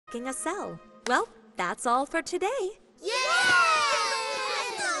attacking a cell. Well, that's all for today. Yay!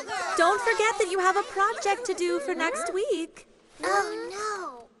 Don't forget that you have a project to do for next week. Oh,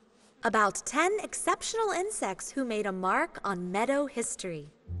 no. About 10 exceptional insects who made a mark on meadow history.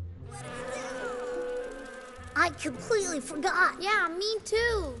 I completely forgot. Yeah, me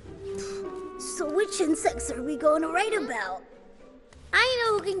too. So which insects are we going to write about? I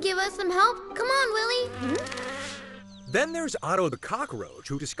know who can give us some help. Come on, Willie. Then there's Otto the cockroach,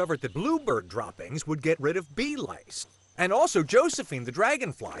 who discovered that bluebird droppings would get rid of bee lice. And also Josephine the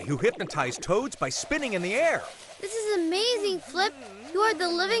dragonfly, who hypnotized toads by spinning in the air. This is amazing, Flip. You are the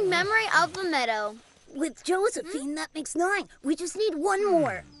living memory of the meadow. With Josephine, that makes 9. We just need one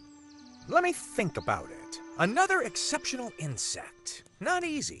more. Let me think about it. Another exceptional insect. Not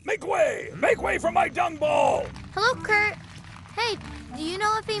easy. Make way! Make way for my dung ball! Hello, Kurt. Hey, do you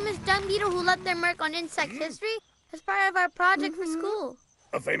know a famous dung beetle who left their mark on insect history as part of our project for school?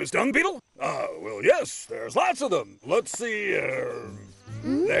 A famous dung beetle? Well, yes, there's lots of them. Let's see,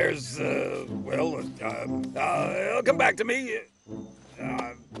 there's, it'll come back to me.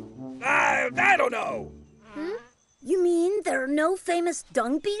 I don't know. You mean there are no famous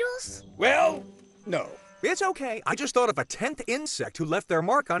dung beetles? Well, no. It's okay. I just thought of a 10th insect who left their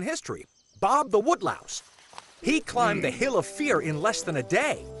mark on history. Bob the woodlouse. He climbed the Hill of Fear in less than a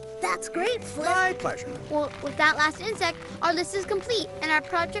day. That's great, Flip. My pleasure. Well, with that last insect, our list is complete, and our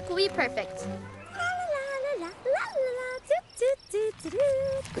project will be perfect.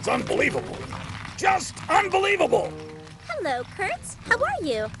 It's unbelievable. Just unbelievable. Hello, Kurt. How are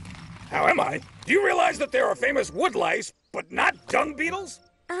you? How am I? Do you realize that there are famous woodlice, but not dung beetles?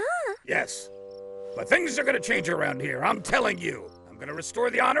 Yes. But things are going to change around here, I'm telling you. I'm going to restore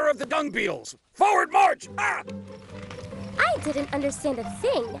the honor of the dung beetles. Forward march! Ah! I didn't understand a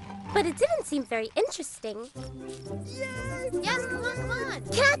thing, but it didn't seem very interesting. Yes, come on.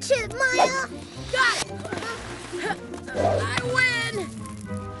 Catch it, Maya! Got it. I win.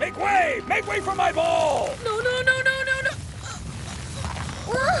 Make way! Make way for my ball! No.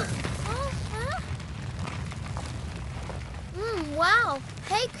 Wow.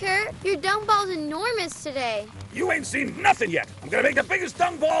 Hey, Kurt, your dung ball's enormous today. You ain't seen nothing yet. I'm gonna make the biggest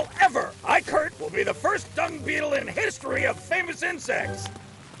dung ball ever. I, Kurt, will be the first dung beetle in history of famous insects.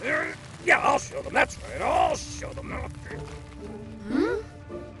 Yeah, I'll show them. That's right. I'll show them.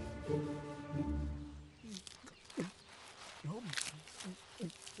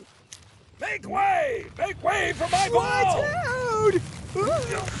 Make way! Make way for my ball!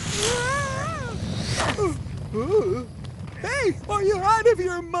 Hey, are you out of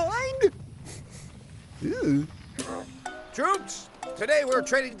your mind? Troops, today we're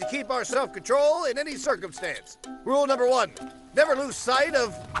training to keep our self-control in any circumstance. Rule number 1, never lose sight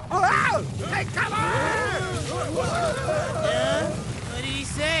of... Hey, come on! What did he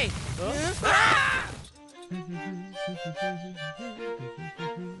say?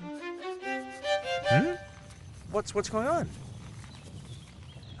 What's going on?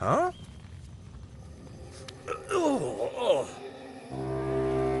 Huh? Oh.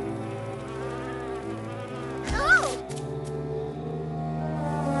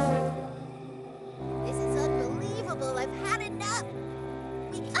 This is unbelievable. I've had enough.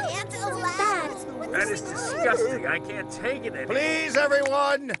 We can't allow... That is disgusting. I can't take it anymore. Please,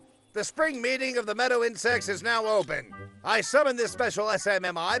 everyone! The spring meeting of the Meadow Insects is now open. I summoned this special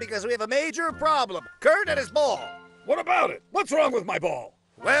SMMI because we have a major problem. Kurt and his ball. What about it? What's wrong with my ball?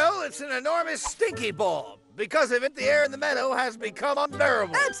 Well, it's an enormous stinky ball. Because of it, the air in the meadow has become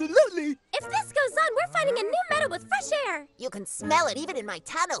unbearable. Absolutely. If this goes on, we're finding a new meadow with fresh air. You can smell it even in my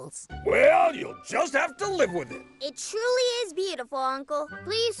tunnels. Well, you'll just have to live with it. It truly is beautiful, Uncle.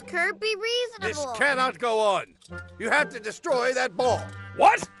 Please, Kurt, be This reasonable. cannot go on. You have to destroy that ball.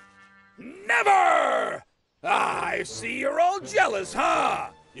 What? Never! I see you're all jealous,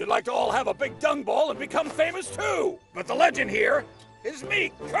 huh? You'd like to all have a big dung ball and become famous too. But the legend here is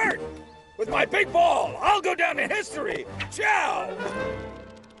me, Kurt. With my big ball, I'll go down in history. Ciao!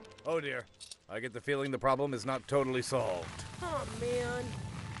 Oh dear. I get the feeling the problem is not totally solved. Oh, man.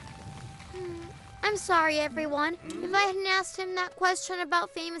 I'm sorry, everyone. If I hadn't asked him that question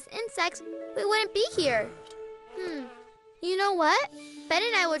about famous insects, we wouldn't be here. You know what? Ben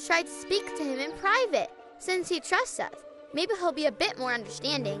and I will try to speak to him in private, since he trusts us. Maybe he'll be a bit more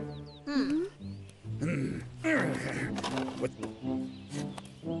understanding.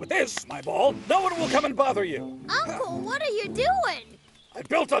 With this, my ball, no one will come and bother you. Uncle, what are you doing? I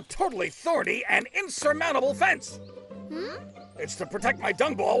built a totally thorny and insurmountable fence. It's to protect my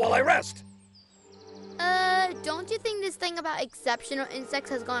dung ball while I rest. Don't you think this thing about exceptional insects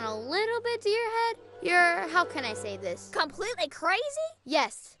has gone a little bit to your head? You're, how can I say this? Completely crazy?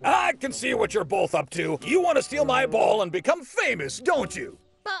 Yes. I can see what you're both up to. You want to steal my ball and become famous, don't you?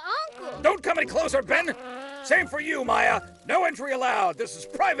 But Uncle... Don't come any closer, Ben. Same for you, Maya. No entry allowed. This is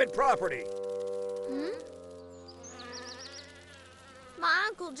private property. My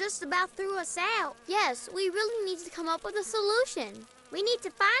uncle just about threw us out. Yes, we really need to come up with a solution. We need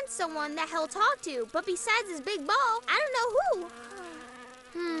to find someone that he'll talk to, but besides his big ball, I don't know who.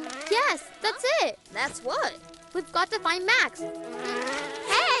 Yes, that's it. That's what? We've got to find Max.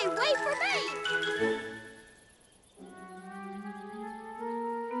 Hey, wait for me!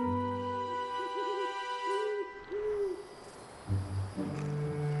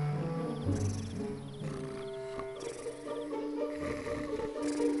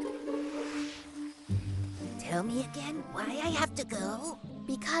 Tell me again why I have to go?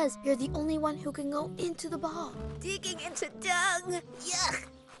 Because you're the only one who can go into the ball. Digging into dung. Yuck.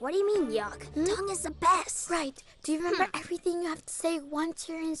 What do you mean, yuck? Dung is the best. Right. Do you remember everything you have to say once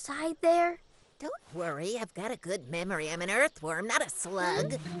you're inside there? Don't worry, I've got a good memory. I'm an earthworm, not a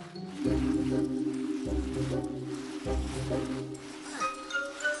slug.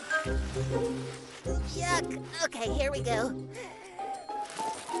 Yuck. Okay, here we go.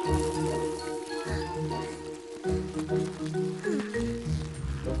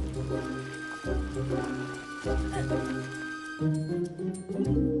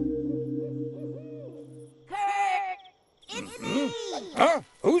 Kurt! It's me! Huh?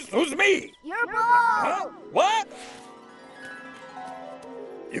 Who's me? Your ball! Huh? What?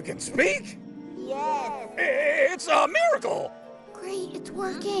 You can speak? Yes. It's a miracle! Great, it's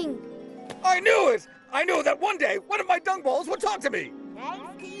working. I knew it! I knew that one day one of my dung balls would talk to me!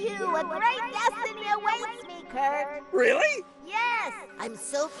 Thanks to you, a great destiny awaits me, Kurt. Really? Yes! I'm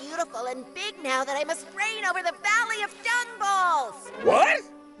so beautiful and big now that I must reign over the Valley of Dung Balls! What?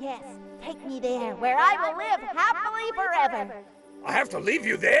 Yes, take me there, where I will live happily forever. I have to leave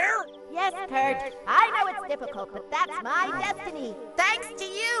you there? Yes, Kurt. I know it's difficult, but that's my destiny. Thanks to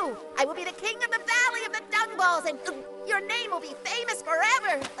you, I will be the king of the Valley of the Dung Balls, and your name will be famous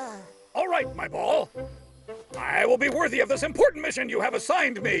forever. All right, my ball. I will be worthy of this important mission you have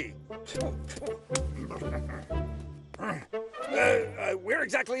assigned me. Where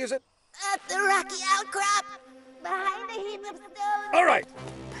exactly is it? At the rocky outcrop, behind the heap of stones. All right.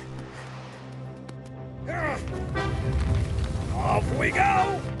 Off we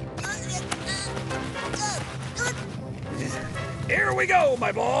go. Here we go,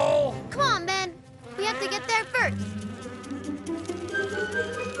 my ball. Come on, Ben. We have to get there first.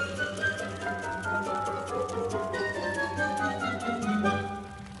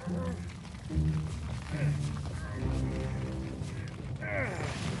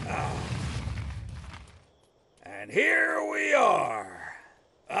 And here we are.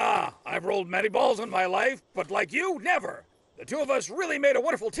 I've rolled many balls in my life, but like you, never. The two of us really made a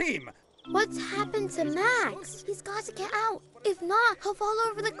wonderful team. What's happened to Max? He's got to get out. If not, he'll fall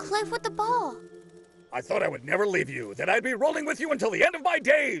over the cliff with the ball. I thought I would never leave you, that I'd be rolling with you until the end of my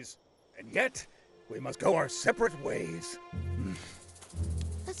days. And yet, we must go our separate ways.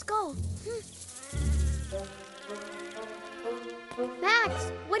 Let's go.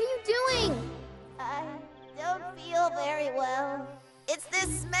 Max, what are you doing? I don't feel very well. It's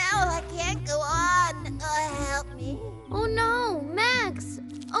this smell. I can't go on. Help me. Oh no, Max.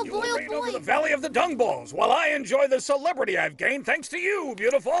 Oh You boy, will reign oh over boy. the Valley of the Dung Balls while I enjoy the celebrity I've gained thanks to you,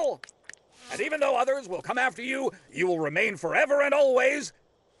 beautiful. And even though others will come after you, you will remain forever and always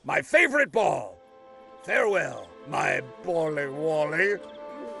my favorite ball. Farewell, my bally wally.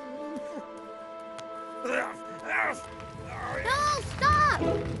 No, stop!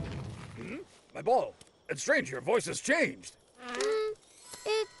 My ball. It's strange, your voice has changed.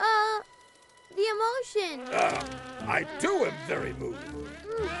 The emotion. I too am very moved.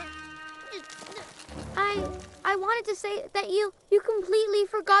 I wanted to say that you completely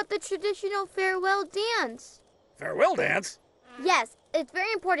forgot the traditional farewell dance. Farewell dance? Yes, it's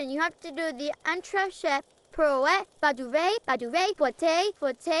very important. You have to do the entrechat, pirouette, pas de ré,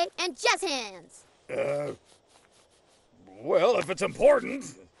 forte, and jazz hands. Well, if it's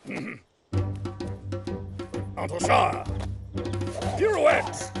important. Entrechat.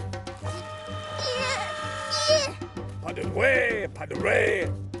 Pirouette. Pas de ré, pas de ré.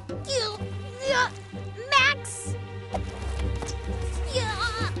 Max!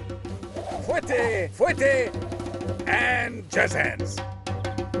 Fouette, and jazz hands.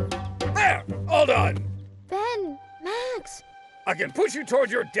 There, all done. Ben, Max. I can push you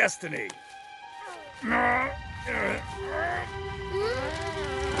toward your destiny.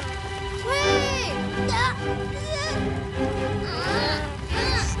 Wait!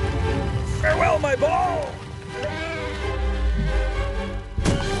 Farewell, my ball!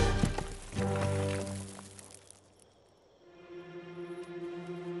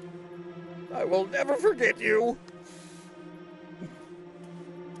 I will never forget you.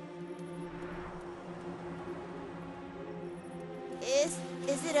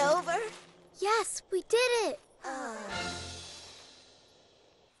 Is it over? Yes, we did it.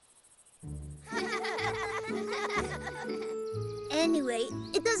 Anyway,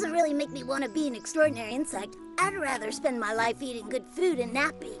 it doesn't really make me want to be an extraordinary insect. I'd rather spend my life eating good food and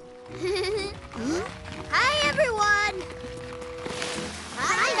napping. Hi, everyone.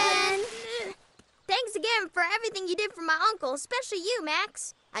 Hi, Ben. Thanks again for everything you did for my uncle, especially you,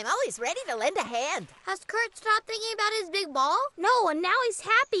 Max. I'm always ready to lend a hand. Has Kurt stopped thinking about his big ball? No, and now he's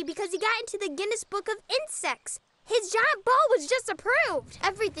happy because he got into the Guinness Book of Insects. His giant ball was just approved.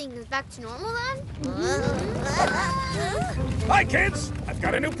 Everything is back to normal then? Hi, kids! I've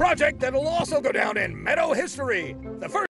got a new project that'll also go down in Meadow history. The first